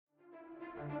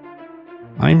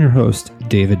I'm your host,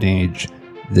 David Nage.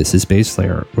 This is Base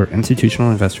Layer, where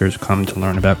institutional investors come to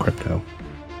learn about crypto.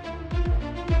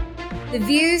 The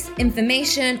views,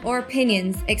 information, or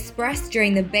opinions expressed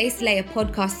during the Base Layer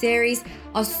podcast series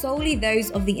are solely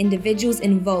those of the individuals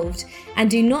involved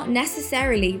and do not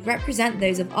necessarily represent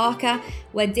those of Arca,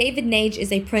 where David Nage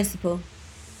is a principal.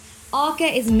 Arca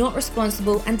is not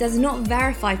responsible and does not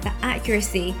verify the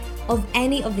accuracy of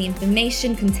any of the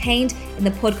information contained in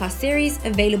the podcast series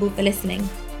available for listening.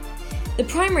 The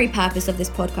primary purpose of this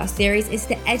podcast series is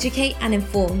to educate and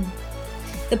inform.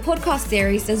 The podcast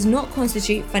series does not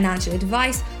constitute financial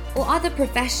advice or other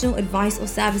professional advice or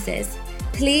services.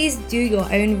 Please do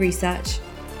your own research.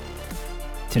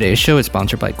 Today's show is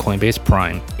sponsored by Coinbase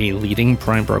Prime, a leading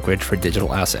prime brokerage for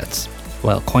digital assets.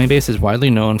 While Coinbase is widely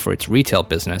known for its retail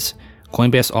business,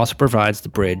 Coinbase also provides the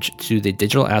bridge to the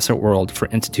digital asset world for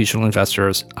institutional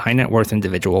investors, high net worth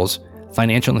individuals,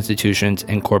 financial institutions,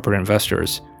 and corporate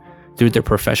investors. Through their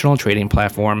professional trading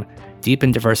platform, deep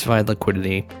and diversified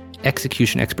liquidity,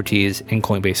 execution expertise, and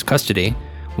Coinbase custody,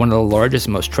 one of the largest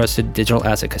and most trusted digital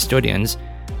asset custodians,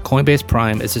 Coinbase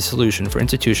Prime is a solution for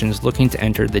institutions looking to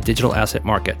enter the digital asset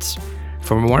markets.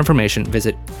 For more information,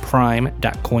 visit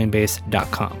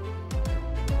prime.coinbase.com.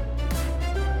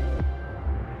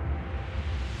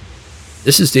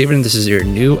 This is David, and this is your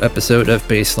new episode of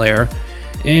Base Layer.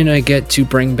 And I get to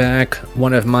bring back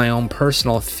one of my own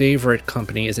personal favorite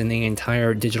companies in the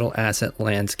entire digital asset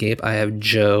landscape. I have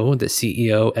Joe, the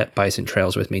CEO at Bison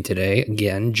Trails, with me today.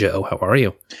 Again, Joe, how are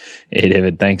you? Hey,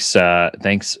 David. Thanks so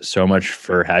much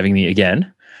for having me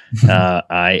again.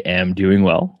 I am doing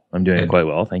well. I'm doing quite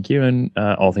well, thank you. And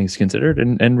all things considered,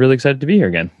 and really excited to be here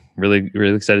again. Really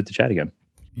excited to chat again.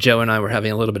 Joe and I were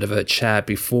having a little bit of a chat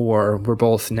before. We're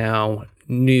both now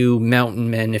new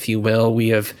mountain men, if you will. We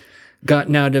have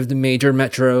gotten out of the major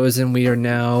metros, and we are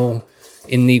now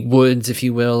in the woods, if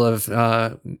you will, of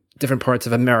different parts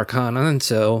of Americana. And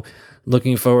so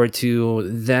looking forward to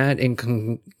that, and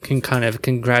kind of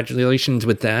congratulations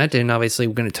with that. And obviously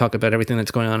we're going to talk about everything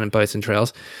that's going on in Bison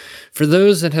Trails. For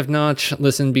those that have not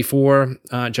listened before,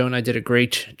 Joe and I did a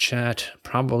great chat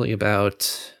probably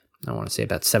about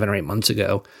 7 or 8 months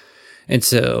ago. And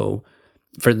so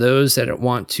for those that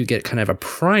want to get kind of a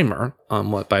primer on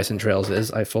what Bison Trails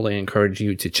is, I fully encourage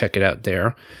you to check it out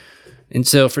there. And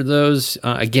so for those,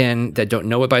 again, that don't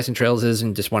know what Bison Trails is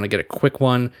and just want to get a quick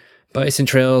one, Bison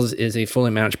Trails is a fully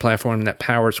managed platform that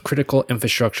powers critical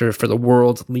infrastructure for the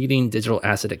world's leading digital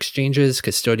asset exchanges,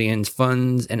 custodians,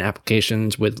 funds, and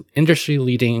applications with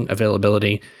industry-leading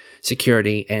availability,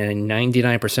 security, and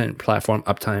 99% platform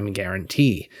uptime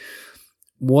guarantee.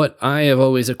 What I have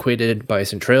always equated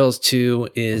Bison Trails to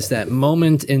is that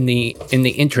moment in the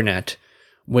internet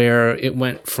where it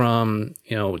went from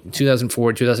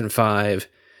 2004, 2005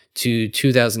 to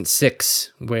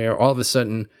 2006, where all of a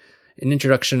sudden an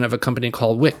introduction of a company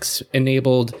called Wix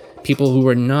enabled people who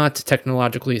were not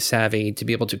technologically savvy to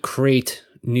be able to create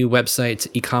new websites,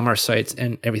 e-commerce sites,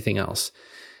 and everything else.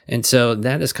 And so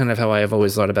that is kind of how I have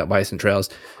always thought about Bison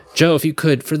Trails. Joe, if you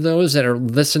could, for those that are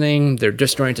listening, they're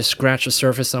just trying to scratch the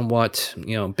surface on what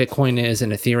Bitcoin is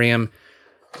and Ethereum.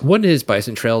 What is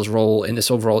Bison Trails' role in this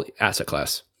overall asset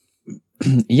class?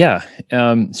 Yeah.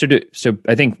 So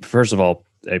I think first of all,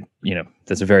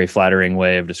 that's a very flattering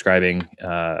way of describing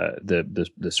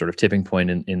the sort of tipping point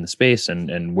in the space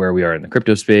and where we are in the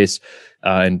crypto space,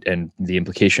 and the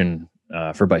implication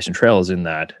for Bison Trails in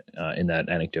that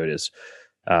anecdote is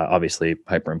obviously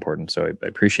hyper important. So I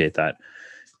appreciate that.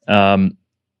 To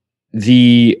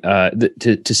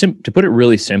put it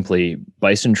really simply,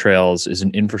 Bison Trails is an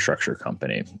infrastructure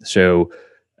company. So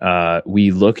when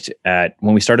we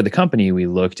started the company, we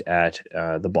looked at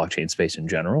the blockchain space in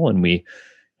general, and we,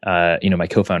 my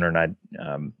co-founder and I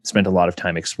spent a lot of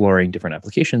time exploring different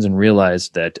applications and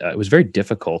realized that it was very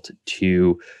difficult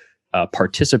to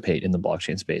participate in the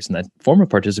blockchain space, and that form of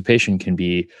participation can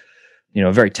be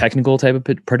a very technical type of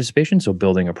participation. So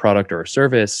building a product or a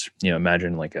service,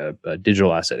 imagine like a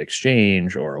digital asset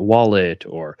exchange or a wallet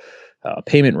or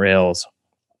payment rails.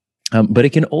 But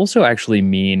it can also actually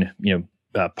mean,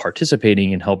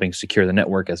 participating in helping secure the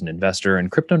network as an investor.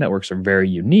 And crypto networks are very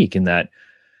unique in that,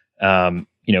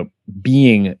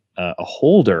 being a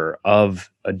holder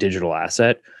of a digital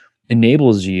asset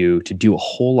enables you to do a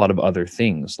whole lot of other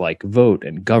things like vote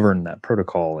and govern that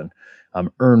protocol and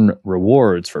earn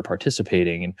rewards for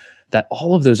participating, and that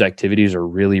all of those activities are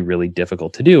really, really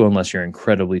difficult to do unless you're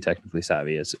incredibly technically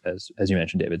savvy, as you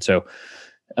mentioned, David. So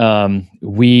what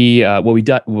we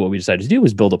decided to do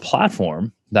was build a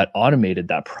platform that automated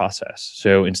that process.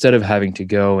 So instead of having to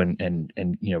go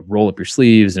and roll up your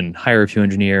sleeves and hire a few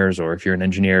engineers, or if you're an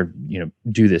engineer,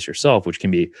 do this yourself, which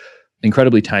can be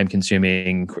incredibly time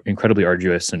consuming, incredibly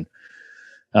arduous, and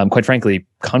quite frankly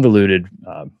convoluted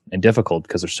and difficult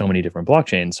because there's so many different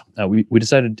blockchains. We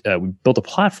decided we built a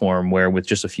platform where with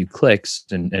just a few clicks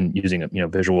and using a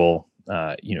visual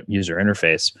user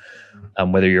interface,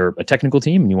 whether you're a technical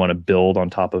team and you want to build on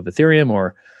top of Ethereum,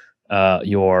 or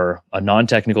you're a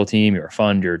non-technical team, you're a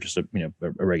fund, you're just a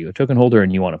regular token holder,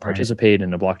 and you want to participate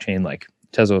in a blockchain like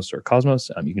Tezos or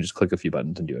Cosmos, you can just click a few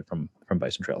buttons and do it from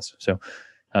Bison Trails. So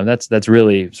that's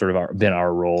really sort of been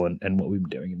our role and what we've been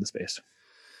doing in the space.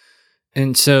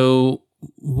 And so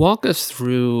walk us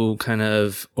through kind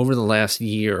of over the last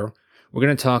year. We're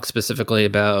going to talk specifically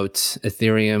about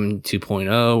Ethereum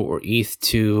 2.0 or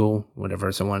ETH2,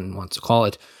 whatever someone wants to call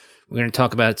it. We're going to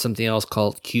talk about something else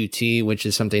called QT, which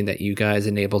is something that you guys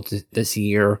enabled this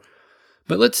year.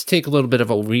 But let's take a little bit of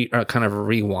a kind of a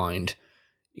rewind.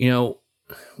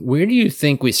 Where do you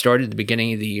think we started at the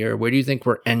beginning of the year? Where do you think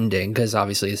we're ending? Because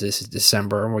obviously this is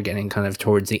December and we're getting kind of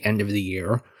towards the end of the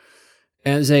year.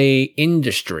 As a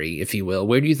industry, if you will,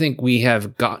 where do you think we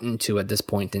have gotten to at this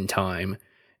point in time?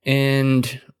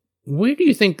 And where do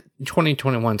you think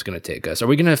 2021 is going to take us? Are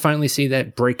we going to finally see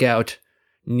that breakout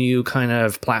new kind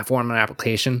of platform and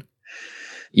application?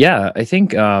 Yeah, I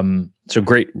think so.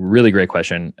 Really great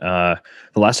question. The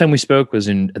last time we spoke was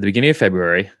at the beginning of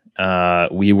February.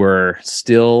 We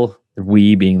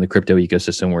being the crypto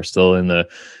ecosystem, we're still in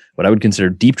what I would consider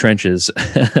deep trenches,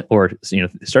 or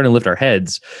starting to lift our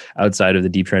heads outside of the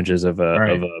deep trenches of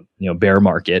a bear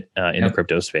market in the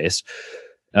crypto space.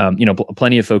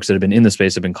 Plenty of folks that have been in the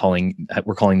space have been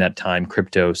we're calling that time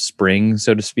crypto spring,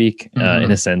 so to speak, in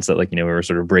a sense that we were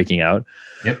sort of breaking out.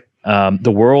 Yep.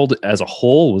 The world as a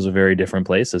whole was a very different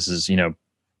place. This is,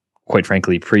 quite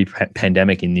frankly,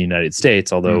 pre-pandemic in the United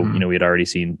States, although, we had already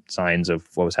seen signs of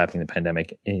what was happening in the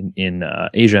pandemic in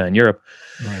Asia and Europe.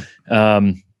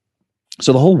 Right.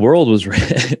 So the whole world was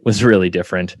really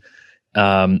different.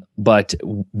 But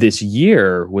this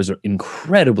year was an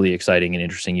incredibly exciting and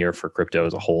interesting year for crypto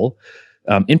as a whole,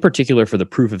 in particular for the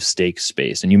proof of stake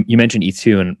space. And you mentioned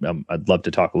ETH2, and I'd love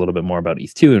to talk a little bit more about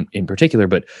ETH2 in particular,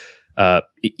 but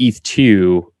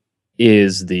ETH2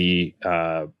 is the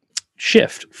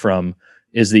shift from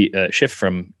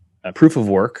proof of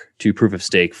work to proof of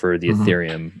stake for the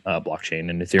Ethereum blockchain.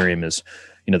 And Ethereum is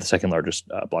the second largest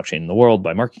blockchain in the world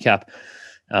by market cap,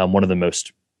 one of the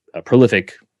most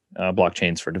prolific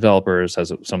blockchains for developers,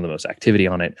 has some of the most activity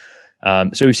on it.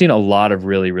 So we've seen a lot of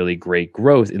really, really great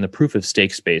growth in the proof of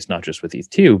stake space, not just with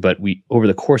ETH2, but over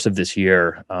the course of this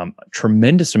year, a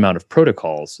tremendous amount of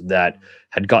protocols that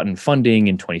had gotten funding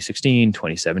in 2016,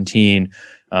 2017,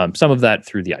 some of that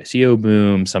through the ICO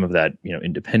boom, some of that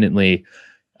independently.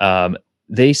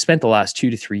 They spent the last 2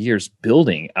 to 3 years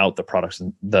building out the products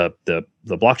and the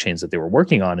blockchains that they were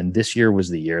working on, and this year was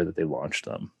the year that they launched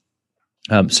them.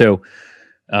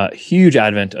 Huge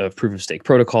advent of proof of stake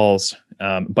protocols.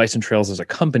 Bison Trails is a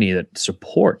company that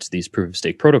supports these proof of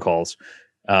stake protocols.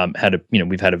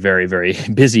 We've had a very, very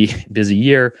busy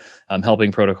year,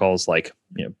 helping protocols like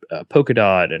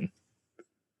Polkadot and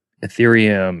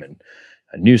Ethereum and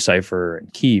NuCypher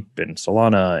and Keep and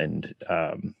Solana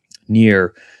and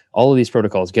Near. All of these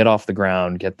protocols get off the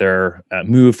ground, get their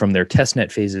move from their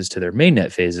testnet phases to their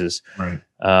mainnet phases, right.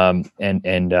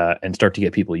 And start to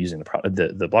get people using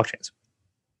the blockchains.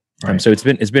 Right. So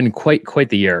it's been quite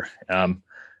the year.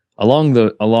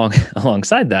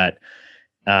 Alongside that,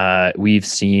 we've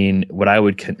seen what I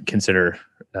would consider,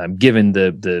 given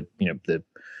the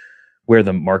where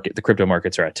the crypto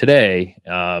markets are at today,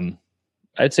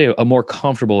 I'd say a more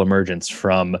comfortable emergence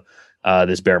from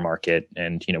this bear market,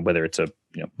 and whether it's a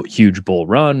huge bull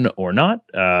run or not,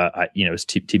 is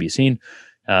to be seen.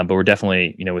 But we're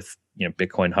definitely with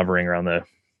Bitcoin hovering around the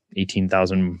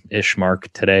 18,000 ish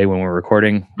mark today when we're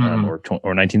recording,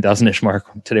 or 19,000 ish mark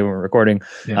today when we're recording.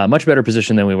 Yeah. Much better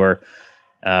position than we were,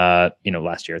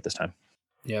 last year at this time.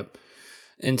 Yep.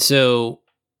 And so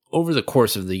over the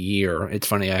course of the year, it's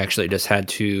funny, I actually just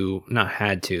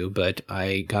but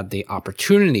I got the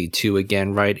opportunity to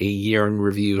again write a year in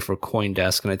review for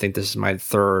CoinDesk, and I think this is my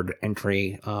third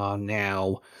entry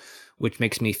now, which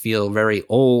makes me feel very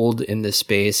old in this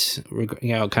space,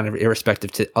 kind of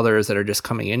irrespective to others that are just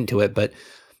coming into it. But,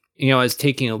 I was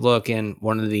taking a look, and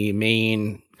one of the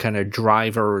main kind of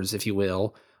drivers, if you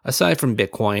will, aside from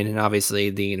Bitcoin and obviously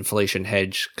the inflation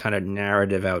hedge kind of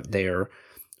narrative out there,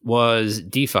 was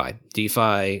DeFi.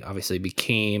 DeFi obviously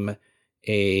became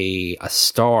a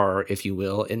star, if you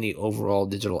will, in the overall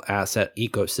digital asset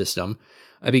ecosystem.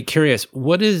 I'd be curious,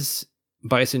 what is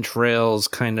Bison Trail's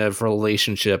kind of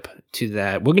relationship to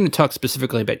that. We're going to talk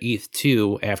specifically about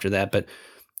ETH2 after that, but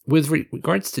with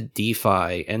regards to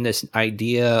DeFi and this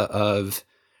idea of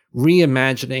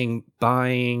reimagining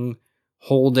buying,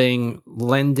 holding,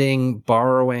 lending,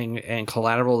 borrowing, and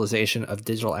collateralization of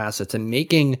digital assets and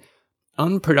making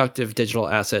unproductive digital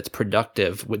assets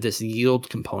productive with this yield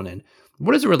component.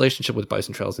 What is the relationship with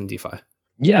Bison Trails and DeFi?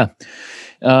 Yeah.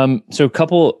 One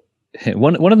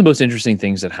of the most interesting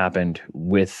things that happened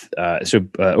with,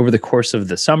 over the course of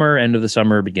the summer, end of the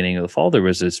summer, beginning of the fall, there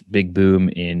was this big boom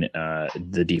in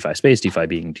the DeFi space, DeFi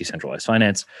being decentralized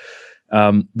finance.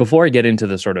 Before I get into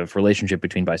the sort of relationship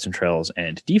between Bison Trails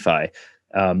and DeFi,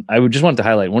 I would just want to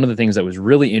highlight one of the things that was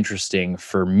really interesting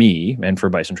for me and for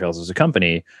Bison Trails as a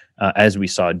company, as we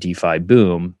saw DeFi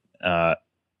boom.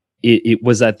 It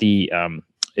was that the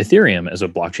Ethereum as a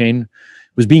blockchain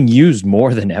was being used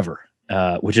more than ever.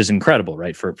 Which is incredible,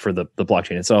 right? For the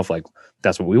blockchain itself, like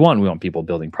that's what we want. We want people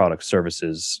building products,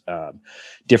 services,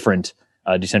 different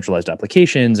decentralized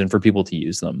applications, and for people to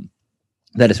use them.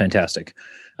 That is fantastic.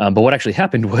 But what actually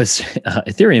happened was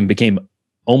Ethereum became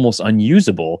almost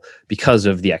unusable because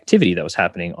of the activity that was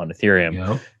happening on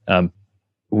Ethereum. Yeah.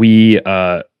 We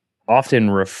often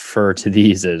refer to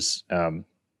these as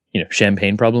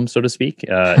champagne problems, so to speak.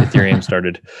 Ethereum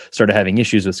started having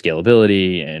issues with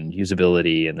scalability and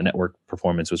usability, and the network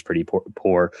performance was pretty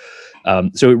poor.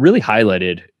 So it really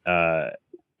highlighted,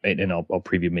 and I'll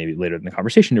preview maybe later in the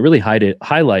conversation, it really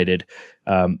highlighted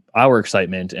our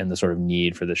excitement and the sort of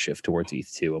need for the shift towards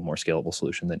ETH2, a more scalable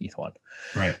solution than ETH1.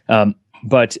 Right.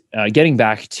 But getting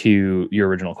back to your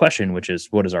original question, which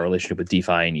is what is our relationship with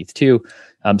DeFi and ETH2?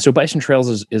 So Bison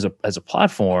Trails as a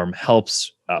platform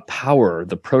helps power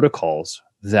the protocols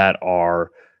that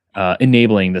are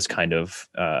enabling this kind of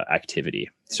activity.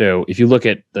 So if you look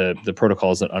at the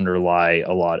protocols that underlie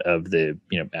a lot of the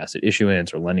asset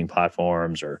issuance or lending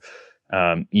platforms, or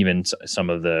even some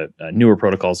of the newer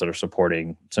protocols that are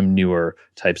supporting some newer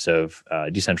types of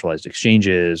decentralized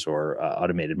exchanges or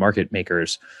automated market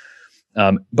makers,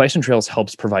 Bison Trails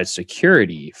helps provide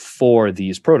security for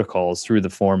these protocols through the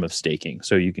form of staking.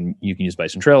 So you can use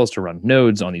Bison Trails to run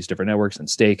nodes on these different networks and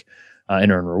stake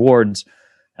and earn rewards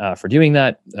for doing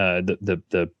that.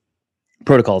 The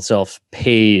protocol itself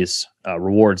pays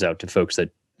rewards out to folks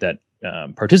that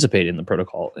participate in the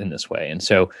protocol in this way. And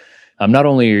so not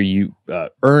only are you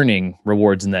earning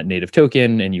rewards in that native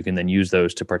token, and you can then use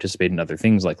those to participate in other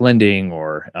things like lending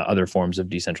or other forms of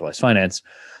decentralized finance,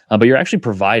 but you're actually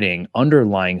providing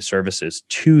underlying services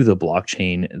to the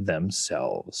blockchain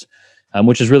themselves,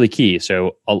 which is really key.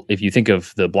 So if you think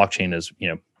of the blockchain as,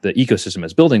 the ecosystem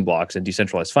as building blocks, and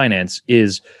decentralized finance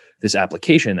is this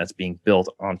application that's being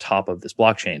built on top of this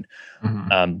blockchain.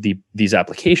 Mm-hmm. These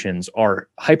applications are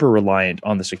hyper reliant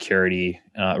on the security,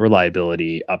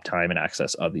 reliability, uptime, and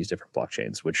access of these different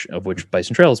blockchains, of which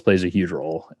Bison Trails plays a huge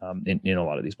role in a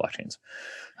lot of these blockchains.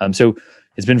 So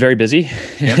it's been very busy.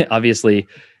 Yep. Obviously,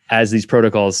 as these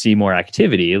protocols see more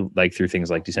activity, like through things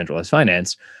like decentralized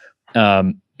finance,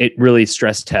 it really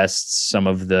stress tests some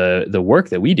of the work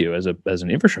that we do as an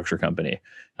infrastructure company,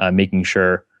 making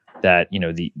sure that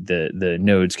the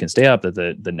nodes can stay up, that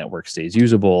the network stays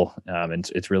usable,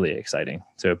 and it's really exciting.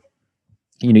 So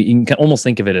you can almost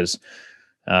think of it as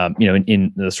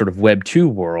in the sort of Web 2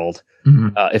 world, mm-hmm.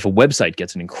 If a website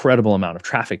gets an incredible amount of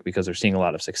traffic because they're seeing a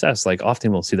lot of success, like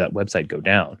often we'll see that website go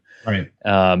down. Right.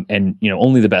 And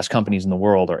only the best companies in the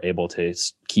world are able to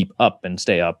keep up and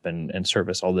stay up and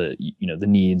service all the the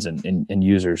needs and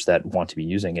users that want to be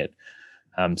using it.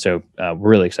 So we're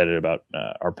really excited about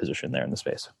our position there in the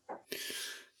space.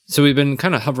 So we've been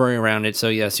kind of hovering around it. So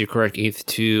yes, you're correct.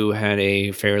 ETH2 had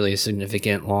a fairly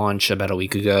significant launch about a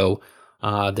week ago.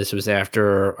 This was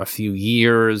after a few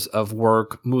years of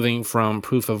work, moving from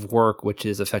proof of work, which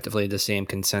is effectively the same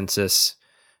consensus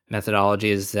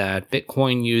methodologies that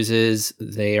Bitcoin uses.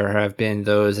 There have been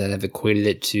those that have equated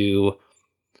it to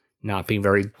not being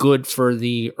very good for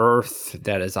the earth.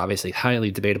 That is obviously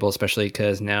highly debatable, especially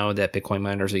because now that Bitcoin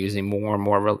miners are using more and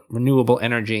more renewable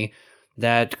energy,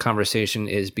 that conversation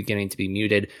is beginning to be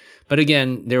muted. But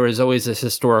again, there is always this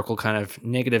historical kind of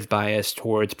negative bias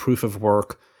towards proof of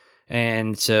work.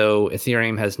 And so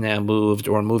Ethereum has now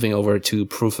moving over to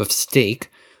proof of stake,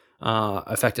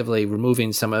 effectively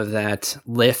removing some of that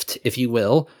lift, if you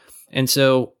will. And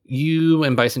so you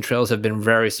and Bison Trails have been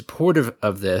very supportive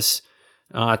of this.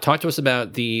 Talk to us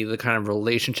about the kind of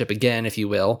relationship again, if you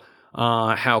will,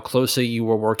 how closely you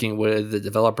were working with the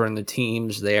developer and the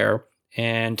teams there.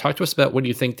 And talk to us about what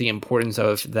you think the importance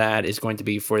of that is going to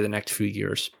be for the next few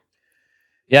years.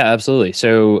 Yeah, absolutely.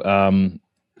 So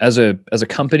as a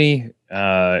company,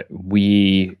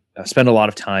 we spend a lot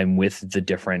of time with the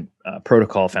different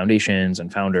protocol foundations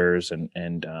and founders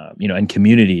and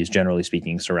communities, generally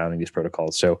speaking, surrounding these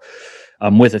protocols. So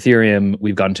with Ethereum,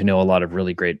 we've gotten to know a lot of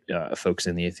really great folks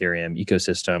in the Ethereum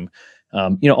ecosystem,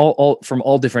 all from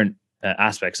all different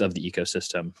aspects of the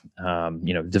ecosystem,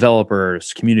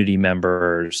 developers, community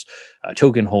members,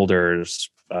 token holders,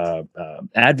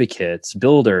 advocates,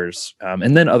 builders,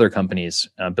 and then other companies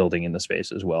building in the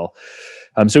space as well.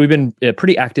 So we've been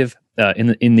pretty active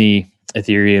in the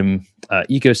Ethereum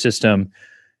ecosystem.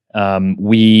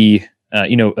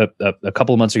 A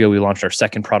couple of months ago, we launched our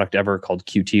second product ever called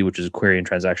Qt, which is a query and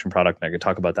transaction product. And I could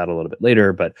talk about that a little bit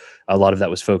later, but a lot of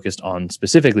that was focused on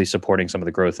specifically supporting some of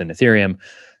the growth in Ethereum.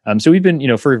 So we've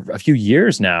been, for a few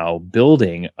years now,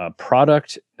 building a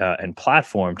product and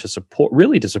platform to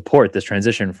support this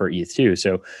transition for ETH2.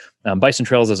 So Bison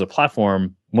Trails as a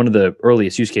platform, one of the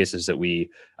earliest use cases that we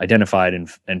identified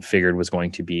and figured was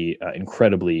going to be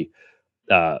incredibly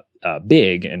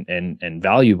big and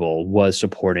valuable was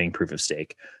supporting proof of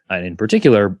stake. And in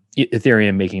particular,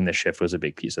 Ethereum making the shift was a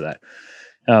big piece of that.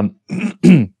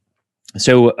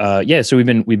 So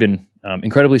we've been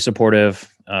incredibly supportive,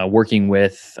 working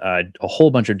with a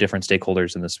whole bunch of different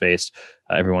stakeholders in the space,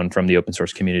 everyone from the open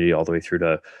source community all the way through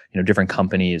to different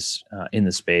companies in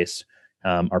the space,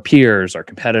 our peers, our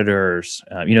competitors.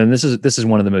 And this is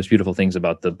one of the most beautiful things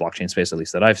about the blockchain space, at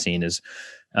least that I've seen, is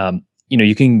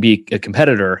you can be a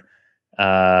competitor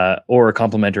or a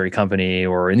complementary company,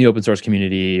 or in the open source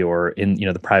community, or in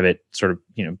the private sort of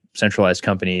centralized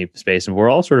company space, and we're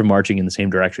all sort of marching in the same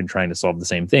direction, trying to solve the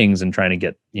same things and trying to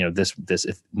get this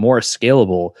more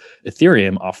scalable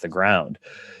Ethereum off the ground.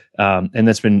 And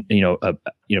that's been a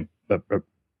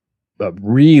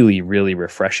really, really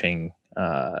refreshing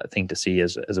thing to see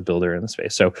as a builder in the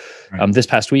space. So this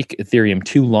past week, Ethereum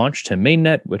 2 launched to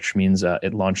mainnet, which means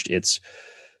it launched its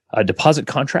deposit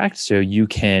contract. So you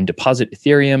can deposit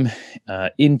Ethereum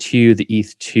into the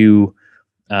ETH2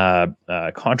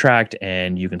 contract,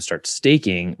 and you can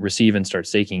receive and start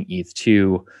staking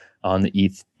ETH2 on the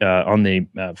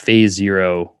Phase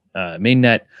 0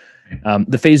 mainnet.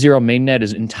 The Phase 0 mainnet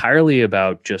is entirely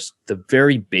about just the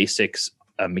very basics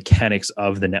mechanics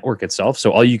of the network itself.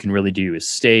 So all you can really do is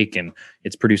stake, and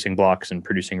it's producing blocks and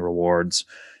producing rewards.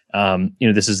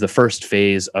 This is the first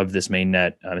phase of this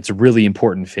mainnet. It's a really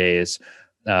important phase.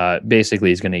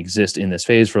 Basically, is going to exist in this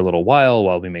phase for a little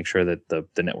while we make sure that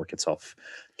the network itself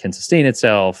can sustain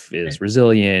itself, is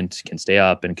resilient, can stay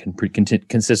up, and can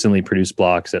consistently produce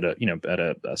blocks at a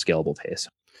scalable pace.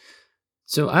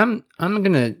 So I'm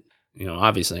gonna,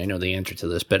 obviously I know the answer to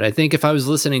this, but I think if I was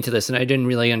listening to this and I didn't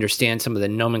really understand some of the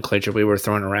nomenclature we were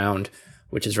throwing around,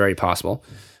 which is very possible,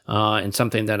 and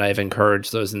something that I've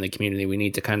encouraged those in the community, we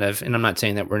need to kind of, and I'm not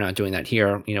saying that we're not doing that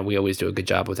here, we always do a good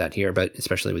job with that here, but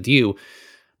especially with you,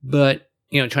 but,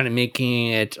 trying to making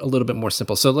it a little bit more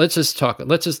simple. So let's just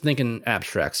think in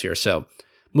abstracts here. So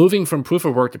moving from proof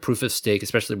of work to proof of stake,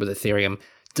 especially with Ethereum,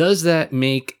 does that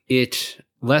make it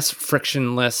less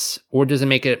frictionless, or does it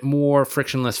make it more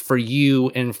frictionless for you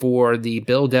and for the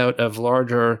build out of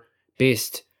larger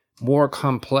based, more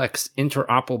complex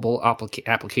interoperable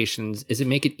applications? Does it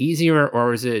make it easier,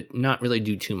 or is it not really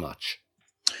do too much?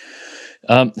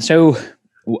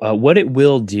 What it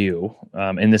will do,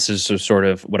 and this is sort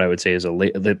of what I would say is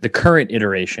the current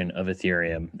iteration of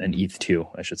Ethereum and ETH2,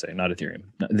 I should say, not Ethereum,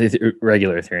 the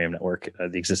regular Ethereum network,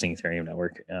 the existing Ethereum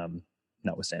network,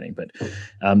 notwithstanding, but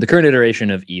the current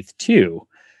iteration of ETH2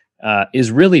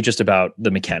 is really just about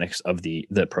the mechanics of the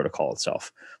protocol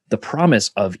itself. The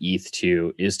promise of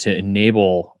ETH2 is to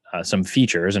enable some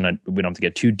features, and we don't have to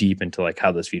get too deep into like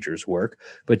how those features work,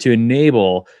 but to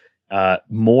enable a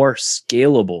more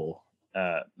scalable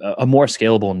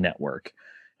network.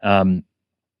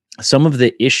 Some of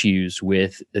the issues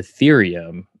with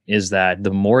Ethereum is that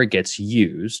the more it gets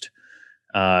used,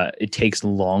 it takes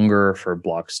longer for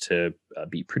blocks to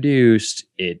be produced.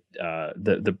 The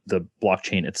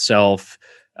blockchain itself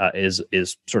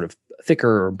is sort of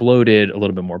thicker or bloated, a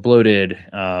little bit more bloated.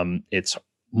 It's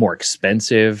more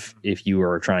expensive if you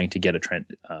are trying to get a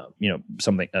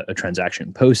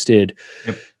transaction posted.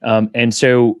 Yep. And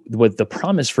so what the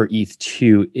promise for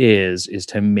ETH2 is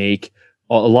to make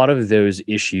a lot of those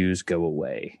issues go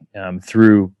away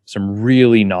through some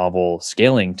really novel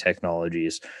scaling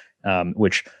technologies,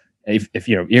 which if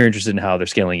you're interested in how they're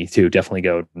scaling ETH2, definitely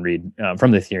go and read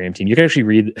from the Ethereum team. You can actually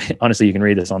read, honestly, you can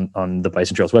read this on the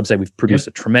Bison Trails website. We've produced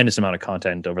a tremendous amount of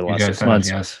content over the last 6 months.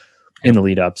 Yes. In the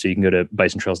lead up. So you can go to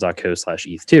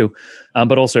bisontrails.co/ETH2.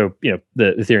 But also, the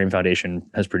Ethereum Foundation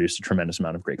has produced a tremendous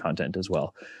amount of great content as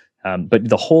well. But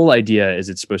the whole idea is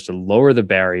it's supposed to lower the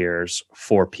barriers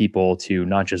for people to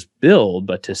not just build,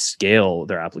 but to scale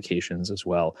their applications as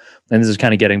well. And this is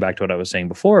kind of getting back to what I was saying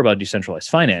before about decentralized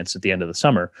finance at the end of the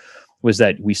summer, was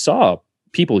that we saw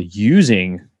people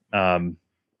using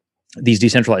these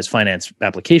decentralized finance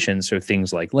applications. So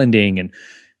things like lending and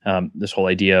this whole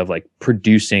idea of like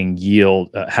producing yield,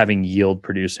 having yield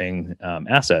producing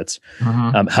assets.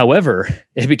 However,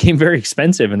 it became very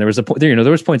expensive, and there was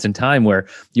there was points in time where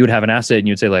you would have an asset and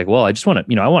you'd say like, well, I just want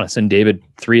to, I want to send David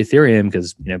 3 Ethereum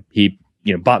because he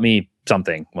bought me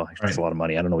something. Well, that's a lot of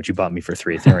money. I don't know what you bought me for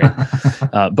 3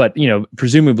 Ethereum, but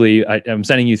presumably I'm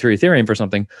sending you 3 Ethereum for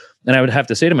something, and I would have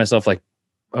to say to myself like,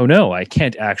 oh no, I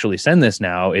can't actually send this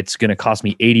now. It's going to cost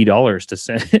me $80 to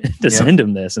send send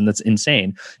him this, and that's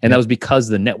insane. And that was because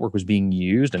the network was being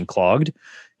used and clogged,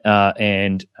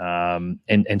 and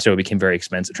so it became very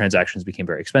expensive. Transactions became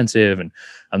very expensive, and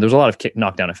there's a lot of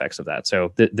knockdown effects of that.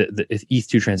 So the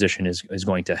ETH2 transition is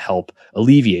going to help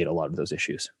alleviate a lot of those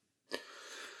issues.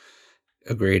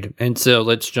 Agreed. And so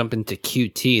let's jump into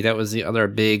Qt. That was the other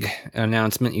big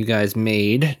announcement you guys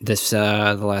made this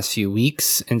the last few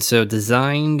weeks. And so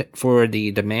designed for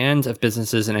the demands of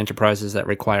businesses and enterprises that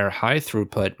require high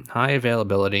throughput, high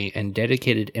availability, and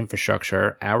dedicated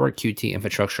infrastructure, our Qt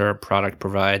infrastructure product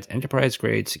provides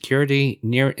enterprise-grade security,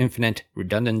 near infinite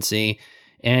redundancy,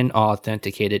 and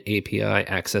authenticated API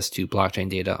access to blockchain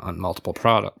data on multiple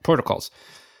protocols.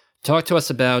 Talk to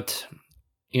us about,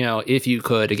 if you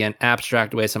could, again,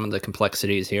 abstract away some of the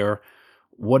complexities here,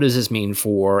 what does this mean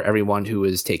for everyone who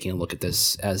is taking a look at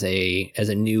this as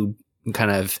a new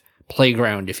kind of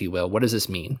playground, if you will? What does this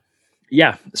mean?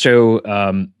 Yeah. So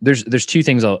there's 2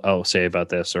 things I'll say about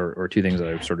this, or 2 things that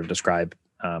I sort of describe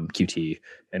Qt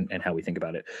and how we think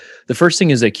about it. The first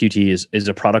thing is that Qt is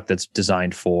a product that's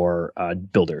designed for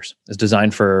builders. It's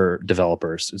designed for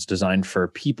developers. It's designed for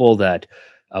people that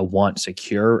want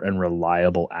secure and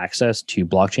reliable access to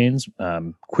blockchains,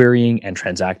 querying and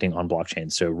transacting on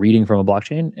blockchains. So reading from a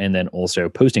blockchain and then also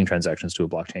posting transactions to a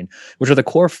blockchain, which are the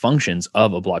core functions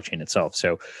of a blockchain itself.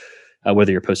 So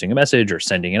whether you're posting a message or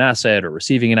sending an asset or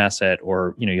receiving an asset,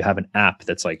 or you have an app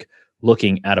that's like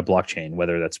looking at a blockchain,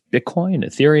 whether that's Bitcoin,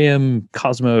 Ethereum,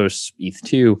 Cosmos,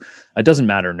 ETH2, it doesn't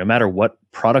matter. No matter what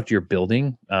product you're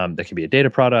building, that could be a data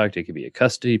product, it could be a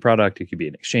custody product, it could be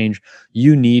an exchange,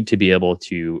 you need to be able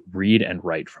to read and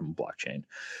write from a blockchain.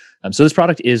 So this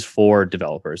product is for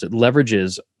developers. It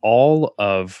leverages all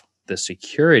of the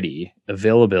security,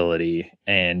 availability,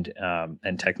 and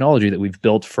technology that we've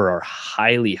built for our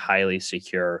highly, highly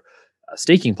secure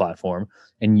staking platform,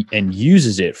 and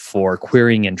uses it for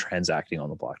querying and transacting on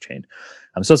the blockchain.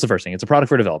 So that's the first thing. It's a product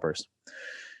for developers.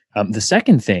 The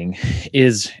second thing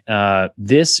is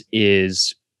this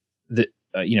is the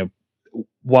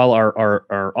while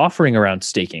our offering around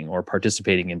staking or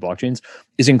participating in blockchains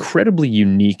is incredibly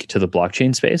unique to the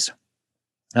blockchain space.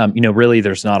 Really,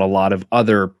 there's not a lot of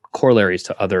other corollaries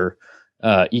to other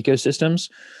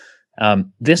ecosystems.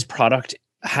 This product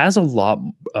has a lot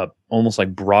almost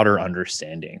like broader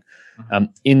understanding.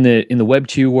 In the Web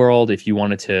 2 world, if you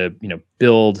wanted to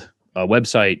build a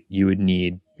website, you would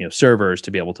need servers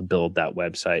to be able to build that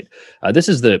website. This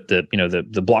is the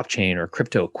blockchain or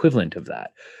crypto equivalent of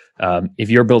that.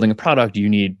 If you're building a product, you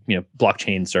need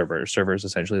blockchain servers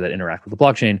essentially that interact with the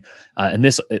blockchain, and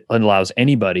this allows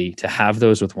anybody to have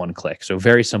those with one click. So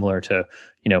very similar to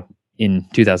in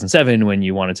 2007 when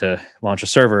you wanted to launch a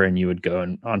server and you would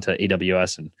go onto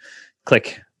AWS and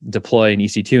click deploy an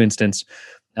EC2 instance.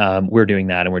 We're doing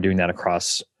that, and we're doing that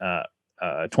across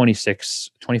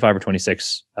 25 or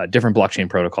 26 different blockchain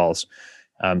protocols.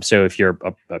 So if you're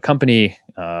a company,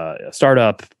 a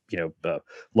startup, a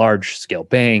large scale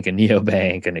bank, a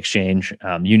neobank, an exchange,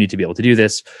 you need to be able to do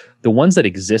this. The ones that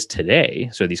exist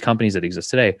today, so these companies that exist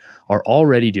today, are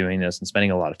already doing this and spending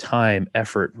a lot of time,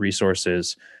 effort,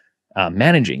 resources,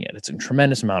 managing it. It's a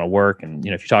tremendous amount of work, and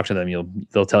if you talk to them,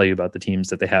 they'll tell you about the teams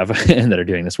that they have and that are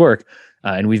doing this work.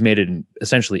 And we've made it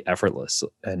essentially effortless,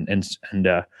 and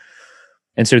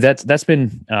so that's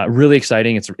been really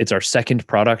exciting. It's our second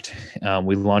product.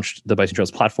 We launched the Bison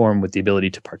Trails platform with the ability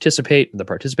to participate, the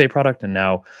Participate product, and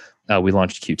now we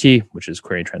launched Qt, which is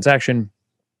query and transaction.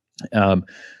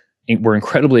 We're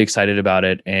incredibly excited about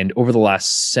it, and over the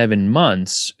last 7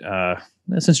 months,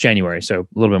 since January, so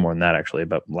a little bit more than that actually,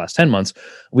 but the last 10 months,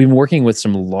 we've been working with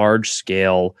some large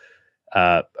scale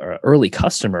early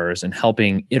customers and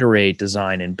helping iterate,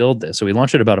 design, and build this. So we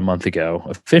launched it about a month ago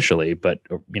officially, but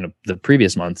the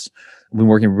previous months we've been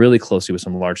working really closely with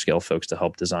some large scale folks to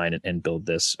help design and build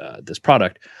this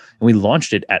product. And we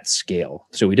launched it at scale.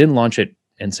 So we didn't launch it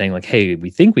and saying like, hey, we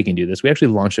think we can do this. We actually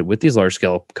launched it with these large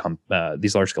scale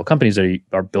companies that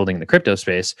are building the crypto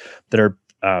space that are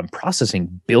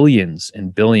processing billions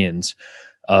and billions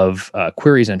of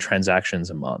queries and transactions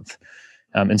a month.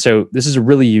 And so this is a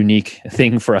really unique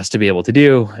thing for us to be able to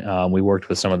do. We worked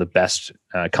with some of the best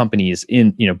companies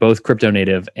in, both crypto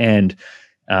native and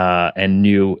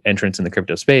new entrants in the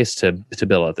crypto space to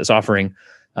build out this offering.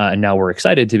 And now we're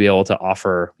excited to be able to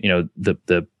offer,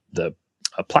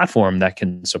 a platform that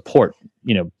can support,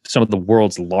 some of the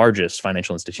world's largest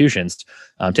financial institutions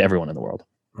to everyone in the world.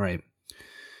 Right.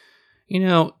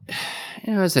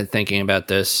 As I'm thinking about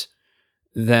this,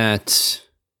 that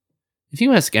if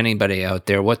you ask anybody out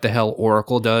there what the hell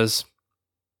Oracle does,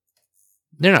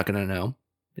 they're not going to know.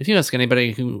 If you ask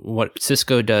anybody what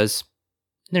Cisco does,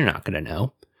 they're not going to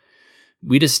know.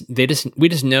 We just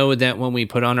know that when we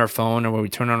put on our phone or when we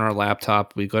turn on our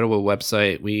laptop, we go to a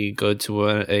website, we go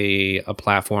to a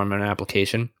platform, an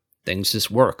application, things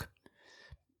just work.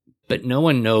 But no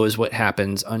one knows what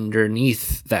happens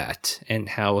underneath that and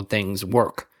how things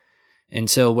work. And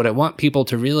so what I want people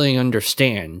to really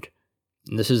understand,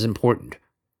 and this is important,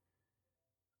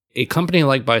 a company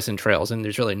like Bison Trails, and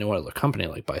there's really no other company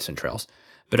like Bison Trails,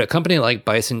 but a company like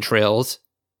Bison Trails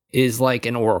is like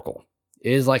an Oracle,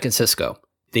 is like a Cisco.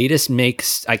 They just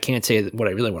makes, I can't say what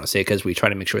I really want to say because we try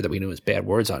to make sure that we don't use bad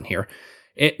words on here.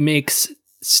 It makes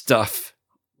stuff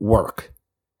work.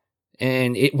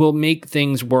 And it will make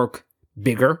things work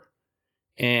bigger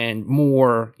and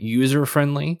more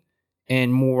user-friendly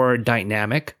and more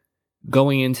dynamic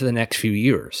going into the next few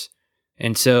years.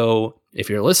 And so if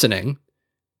you're listening,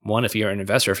 one, if you're an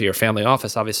investor, if you're a family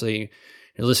office, obviously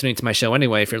you're listening to my show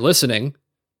anyway. If you're listening,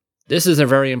 this is a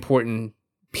very important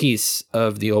piece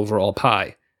of the overall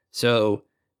pie. So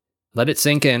let it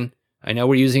sink in. I know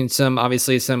we're using some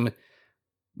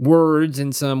words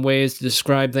in some ways to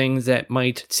describe things that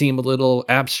might seem a little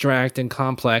abstract and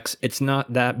complex. It's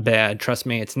not that bad. Trust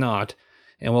me, it's not.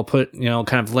 And we'll put,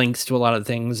 kind of links to a lot of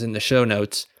things in the show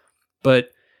notes.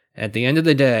 But at the end of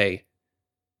the day,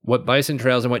 what Bison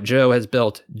Trails and what Joe has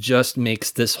built just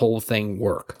makes this whole thing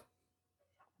work.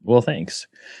 Well, thanks.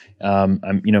 I'm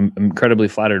incredibly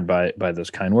flattered by those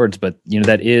kind words, but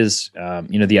that is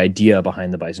the idea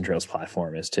behind the Bison Trails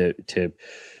platform is to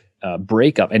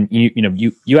break up, and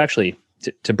you actually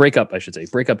to break up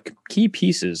key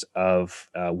pieces of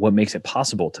what makes it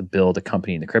possible to build a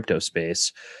company in the crypto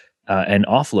space and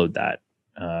offload that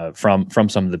from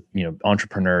some of the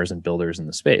entrepreneurs and builders in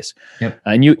the space. Yep.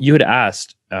 And you had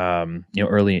asked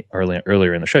earlier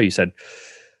in the show, you said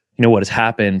what has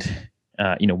happened.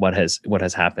 What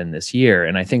has happened this year.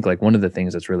 And I think like one of the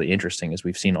things that's really interesting is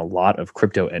we've seen a lot of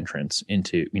crypto entrants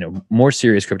into, more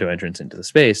serious crypto entrants into the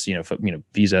space.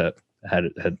 Visa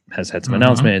has had some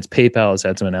announcements, PayPal has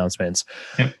had some announcements.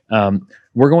 Yep.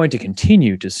 We're going to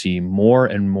continue to see more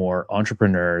and more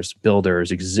entrepreneurs,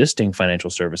 builders, existing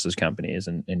financial services companies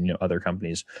and other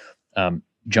companies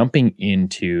jumping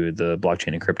into the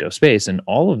blockchain and crypto space. And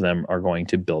all of them are going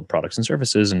to build products and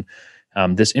services. And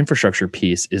this infrastructure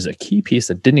piece is a key piece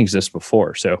that didn't exist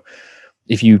before. So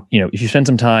if you spend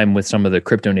some time with some of the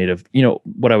crypto native,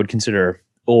 what I would consider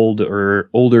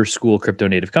older school crypto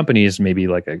native companies, maybe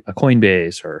like a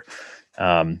Coinbase or,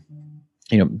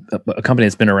 a company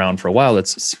that's been around for a while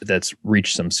that's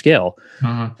reached some scale.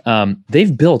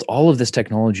 They've built all of this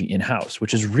technology in-house,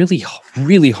 which is really,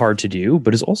 really hard to do,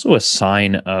 but is also a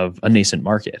sign of a nascent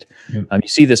market. Yep. You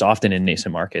see this often in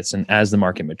nascent markets. And as the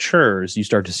market matures, you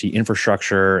start to see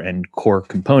infrastructure and core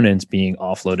components being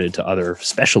offloaded to other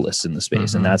specialists in the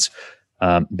space. And that's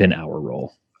been our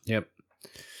role. Yep.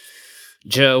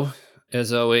 Joe,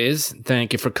 as always,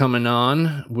 thank you for coming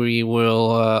on. We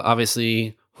will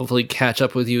hopefully catch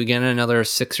up with you again in another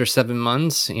 6 or 7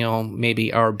 months.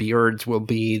 Maybe our beards will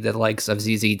be the likes of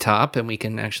ZZ Top and we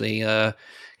can actually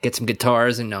get some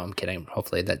guitars. And no, I'm kidding.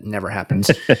 Hopefully that never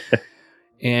happens.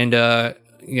 And,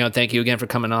 thank you again for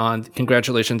coming on.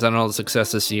 Congratulations on all the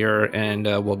success this year. And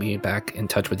we'll be back in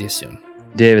touch with you soon.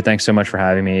 David, thanks so much for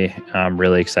having me. I'm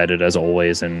really excited as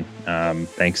always. And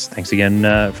thanks again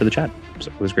for the chat.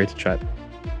 It was great to chat.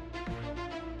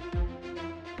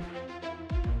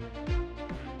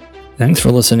 Thanks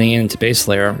for listening in to Base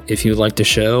Layer. If you like the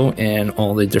show and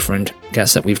all the different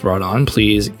guests that we've brought on,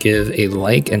 please give a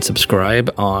like and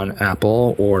subscribe on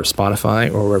Apple or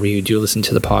Spotify or wherever you do listen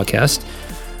to the podcast.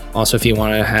 Also, if you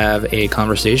want to have a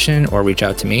conversation or reach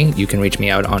out to me, you can reach me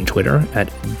out on Twitter at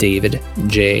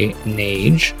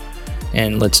DavidJNage,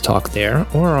 and let's talk there.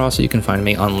 Or also you can find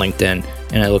me on LinkedIn,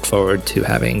 and I look forward to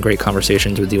having great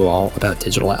conversations with you all about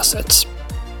digital assets.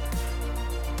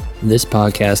 This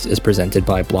podcast is presented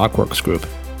by Blockworks Group.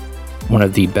 one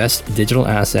of the best digital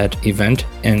asset, event,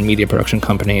 and media production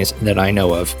companies that I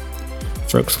know of.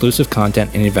 For exclusive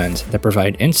content and events that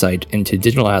provide insight into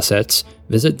digital assets,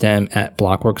 visit them at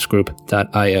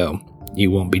blockworksgroup.io.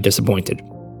 You won't be disappointed.